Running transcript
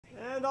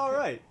And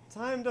alright,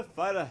 time to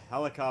fight a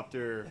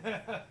helicopter.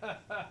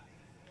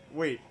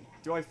 Wait,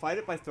 do I fight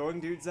it by throwing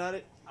dudes at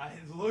it?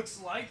 It looks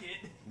like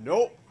it.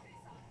 Nope.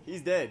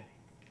 He's dead.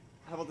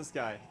 How about this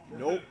guy?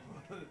 Nope.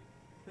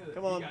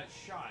 Come on. You got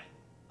shot.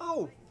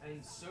 Oh!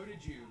 And so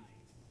did you.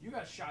 You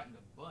got shot in the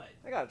butt.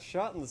 I got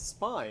shot in the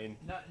spine.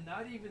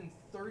 Not even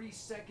 30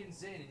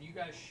 seconds in and you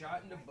got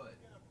shot in the butt.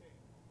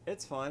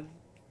 It's fine.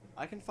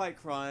 I can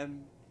fight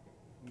crime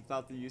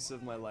without the use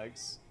of my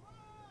legs.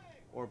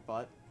 Or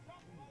butt.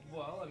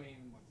 Well, I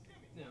mean,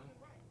 you know,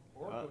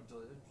 Oracle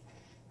did.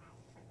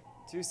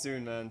 Too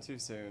soon, man. Too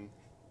soon.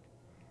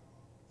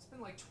 It's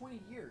been like 20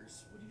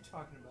 years. What are you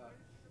talking about?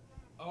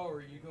 Oh, are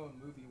you going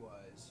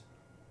movie-wise?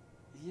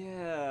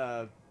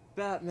 Yeah,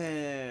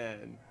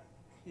 Batman.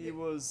 He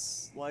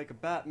was like a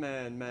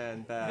Batman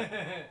bat.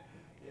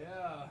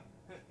 Yeah.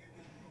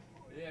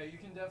 Yeah, you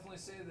can definitely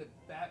say that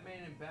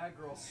Batman and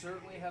Batgirl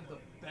certainly have the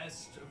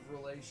best of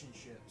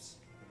relationships.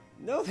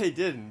 No, they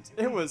didn't.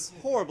 It was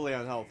horribly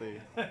unhealthy.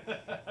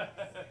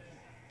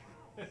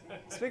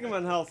 Speaking of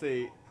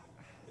unhealthy,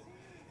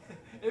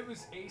 it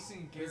was Ace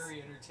and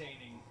Gary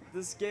entertaining.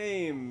 This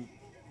game,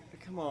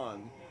 come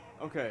on.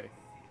 Okay,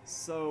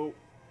 so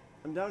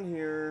I'm down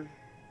here,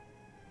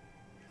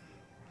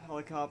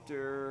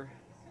 helicopter,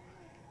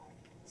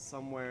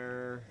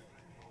 somewhere.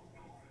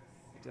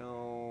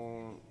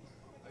 Don't.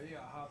 Oh, you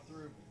gotta hop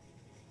through.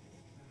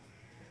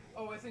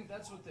 Oh, I think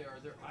that's what they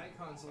are. They're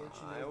icons to let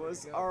you know I where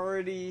was to go.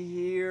 already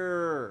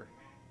here.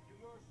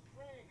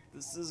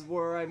 This is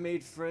where I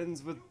made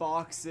friends with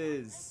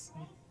boxes.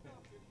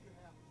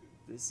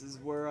 This is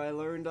where I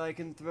learned I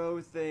can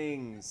throw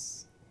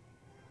things.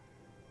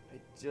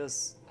 It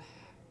just...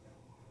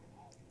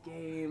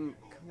 Game,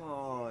 come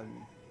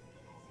on.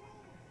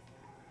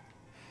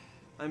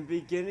 I'm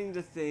beginning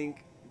to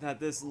think that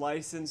this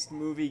licensed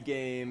movie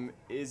game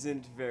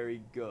isn't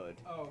very good.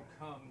 Oh,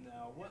 come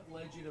now. What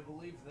led you to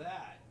believe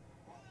that?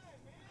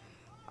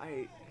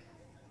 I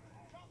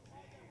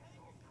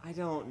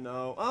don't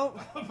know. Oh,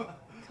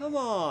 come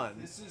on.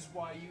 This is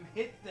why you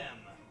hit them.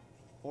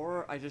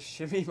 Or I just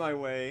shimmy my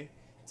way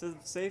to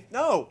safe.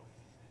 No!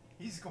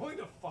 He's going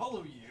to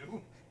follow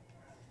you.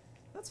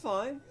 That's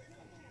fine.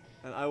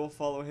 And I will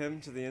follow him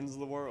to the ends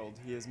of the world.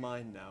 He is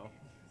mine now.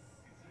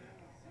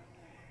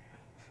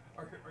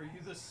 Are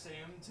you the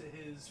Sam to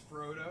his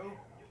Frodo?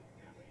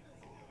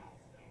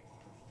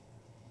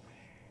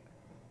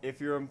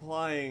 If you're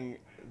implying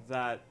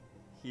that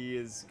he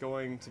is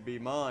going to be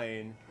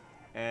mine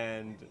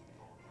and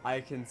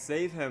I can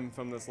save him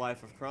from this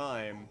life of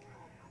crime,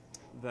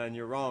 then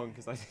you're wrong,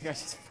 because I think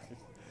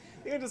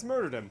I just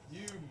murdered him.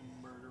 You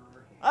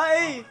murderer.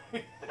 I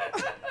love it.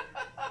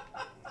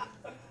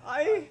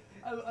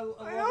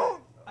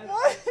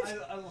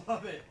 I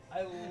love it.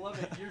 I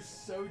love it. You're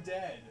so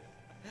dead.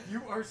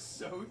 You are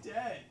so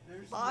dead.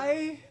 There's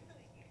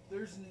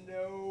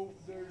no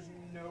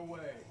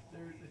way.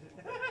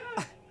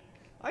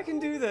 I can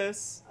do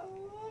this. I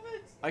love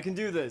it. I can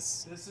do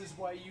this. This is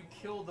why you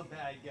kill the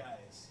bad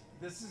guys.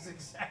 This is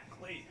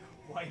exactly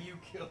why you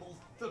kill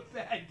the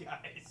bad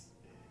guys.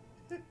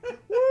 Woo!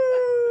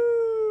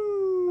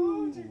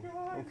 Oh, dear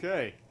God.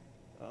 Okay.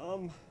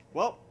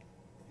 Well.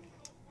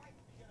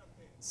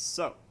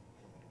 So. I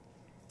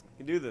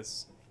can do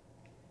this.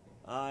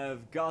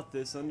 I've got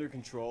this under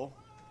control.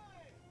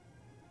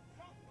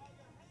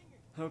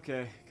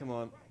 Okay, come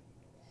on.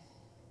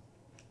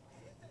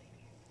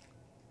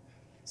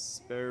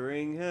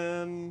 Sparing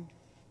him.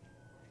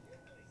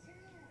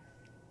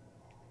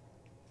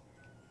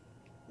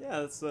 Yeah,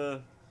 that's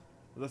the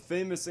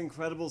famous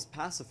Incredibles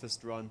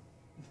pacifist run.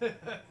 Do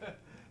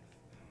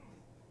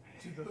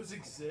those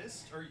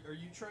exist? Are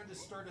you trying to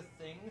start a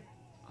thing?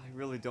 I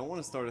really don't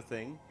want to start a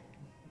thing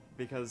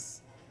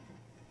because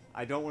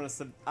I don't want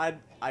to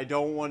I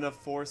don't want to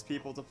force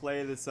people to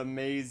play this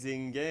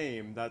amazing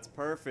game that's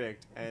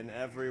perfect in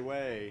every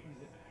way.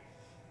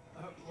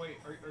 Wait,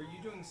 are you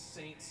doing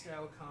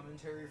Saint-style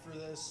commentary for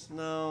this?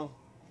 No.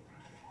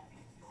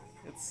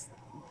 It's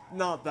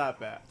not that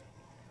bad.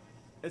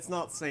 It's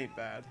not Saint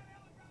bad.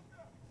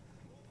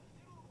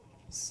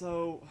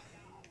 So,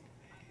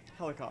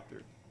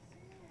 helicopter.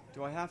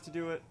 Do I have to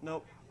do it?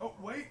 Nope. Oh,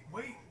 wait.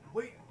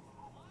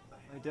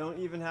 I don't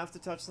even have to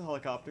touch the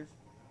helicopter.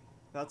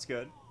 That's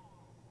good.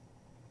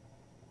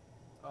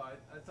 Oh,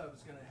 I thought I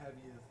was gonna have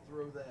you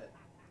throw that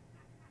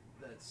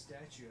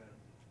statue at him.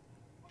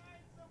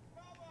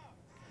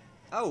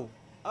 Oh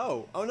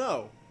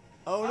no.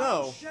 Oh I'm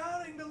no.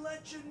 shouting to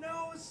let you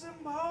know it's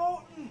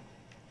important.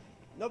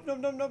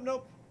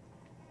 Nope.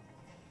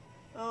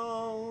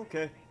 Oh,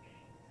 okay.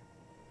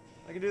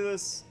 I can do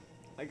this.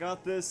 I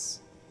got this.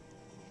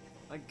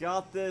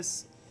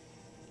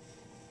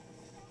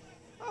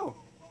 Oh.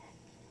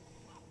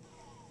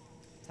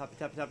 Tap.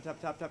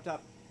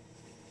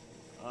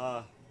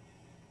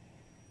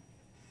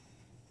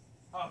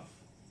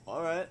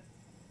 Alright.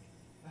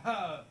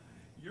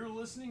 You're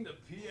listening to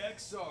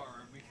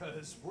PXR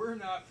because we're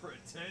not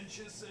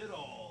pretentious at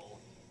all.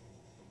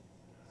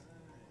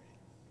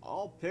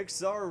 All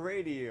Pixar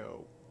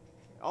radio.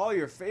 All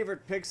your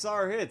favorite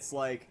Pixar hits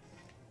like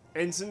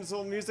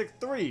incidental music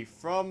 3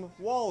 from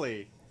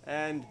Wall-E,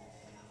 and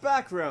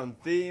background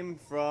theme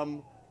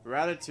from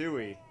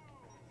Ratatouille.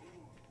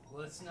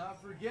 Let's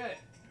not forget,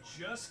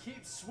 Just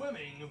Keep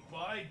Swimming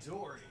by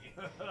Dory.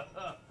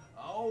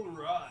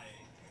 Alright.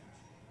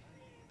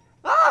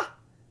 Ah!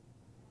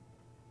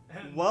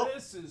 And Well,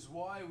 this is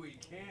why we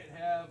can't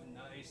have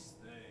nice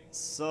things.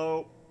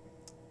 so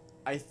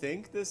I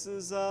think this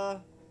is it.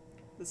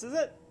 This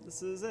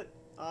is it.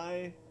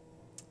 I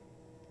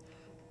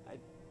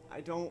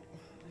don't.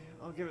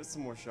 I'll give it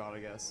some more shot, I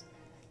guess.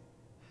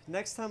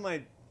 Next time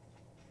I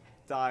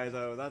die,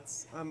 though,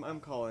 I'm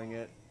calling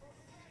it.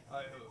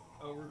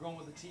 Oh, we're going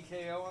with a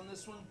TKO on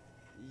this one?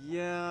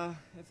 Yeah,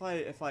 if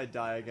I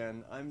die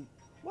again,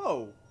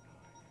 whoa.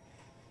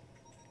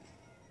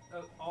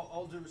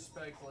 All due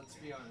respect, let's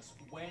be honest.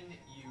 When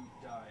you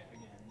die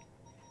again,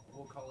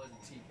 we'll call it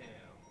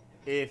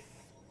a TKO.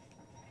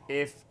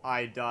 If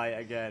I die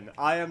again,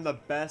 I am the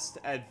best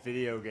at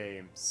video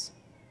games.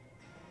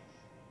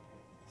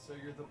 So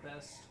you're the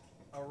best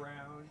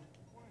around?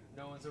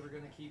 No one's ever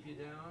gonna keep you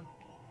down?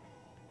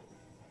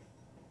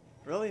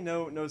 Really?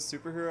 No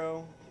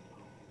superhero?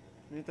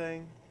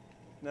 Anything?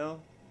 No?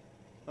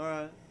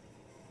 Alright.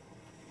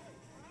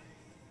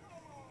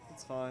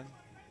 It's fine.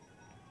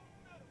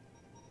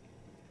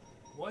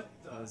 What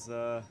the? As,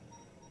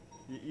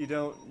 you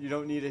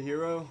don't need a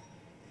hero?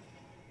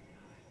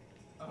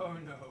 Oh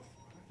no.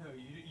 No,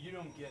 you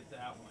don't get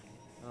that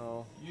one.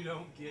 Oh. You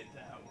don't get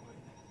that one.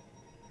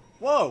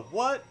 Whoa,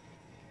 what?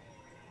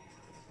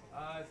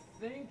 I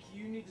think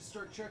you need to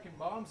start chucking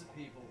bombs at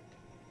people.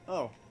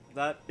 Oh,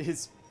 that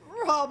is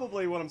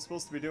probably what I'm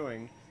supposed to be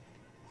doing.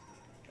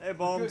 Hey,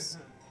 bombs.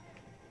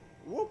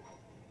 Whoop.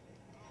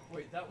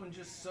 Wait, that one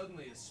just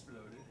suddenly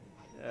exploded.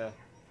 Yeah.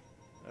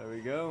 There we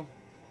go.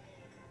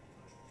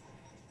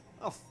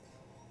 Oh.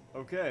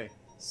 Okay,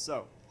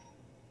 so.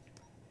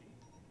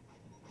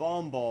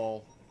 Bomb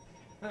ball.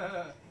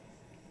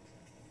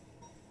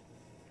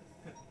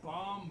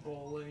 Bomb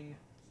bowling.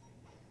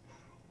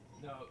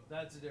 No,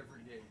 that's a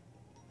different game.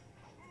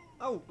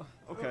 Oh,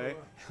 okay.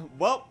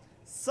 Well,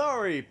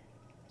 sorry.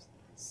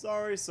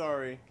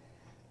 Sorry.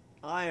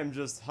 I am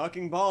just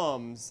hucking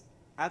bombs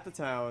at the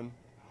town.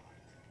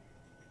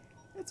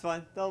 It's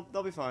fine. They'll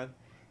be fine.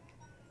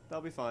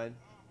 They'll be fine.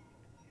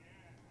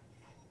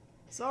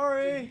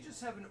 Sorry. Did you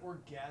just have an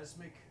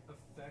orgasmic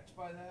effect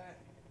by that?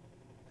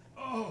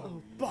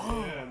 Oh,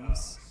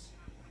 bombs. yes.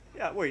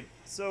 Yeah, wait.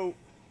 So,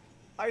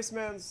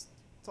 Iceman's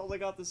totally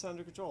got this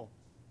under control.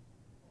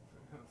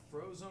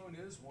 Frozone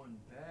is one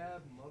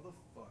bad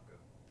motherfucker.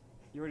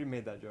 You already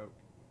made that joke.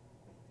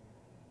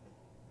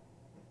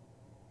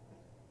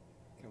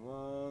 Come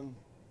on.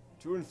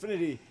 To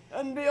infinity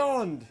and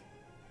beyond!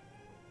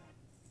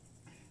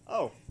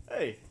 Oh,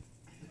 hey.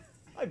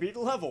 I beat a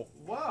level.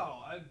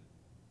 Wow,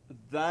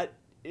 That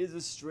is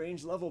a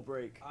strange level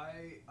break.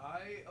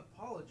 I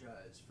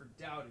apologize for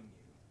doubting you.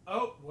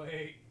 Oh,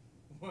 wait.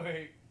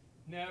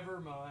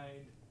 Never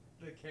mind.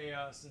 The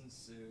chaos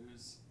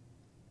ensues.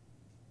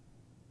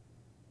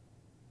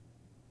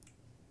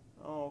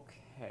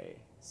 Okay,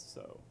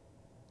 so.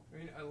 I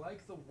mean, I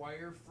like the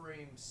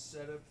wireframe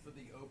setup for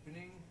the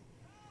opening,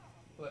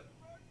 but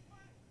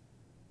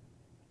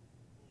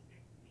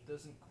it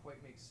doesn't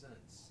quite make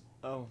sense.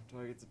 Oh,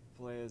 do I get to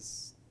play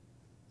as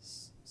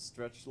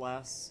Stretch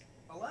Lass?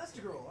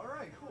 Elastigirl,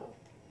 alright, cool.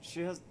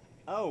 She has.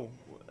 Oh,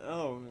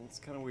 it's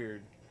kind of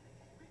weird.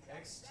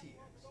 XTX.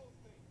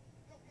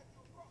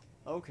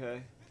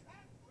 Okay.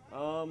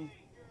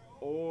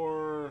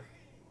 Or.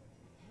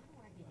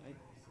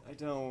 I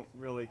don't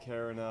really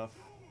care enough.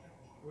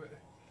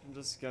 I'm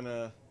just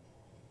gonna.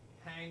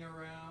 Hang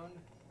around.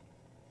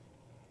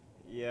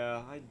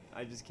 Yeah,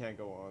 I just can't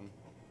go on.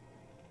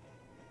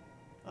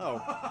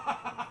 Oh.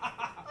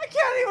 I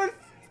can't even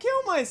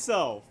kill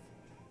myself!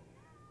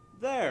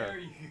 There. There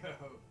you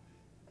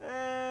go.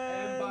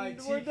 And by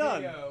we're TKO.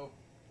 done.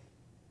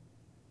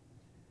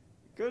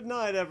 Good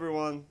night,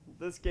 everyone.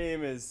 This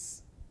game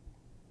is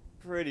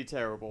pretty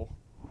terrible.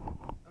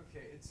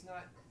 Okay, it's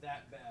not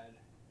that bad.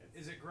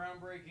 Is it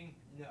groundbreaking?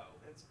 No.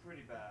 It's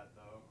pretty bad,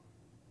 though.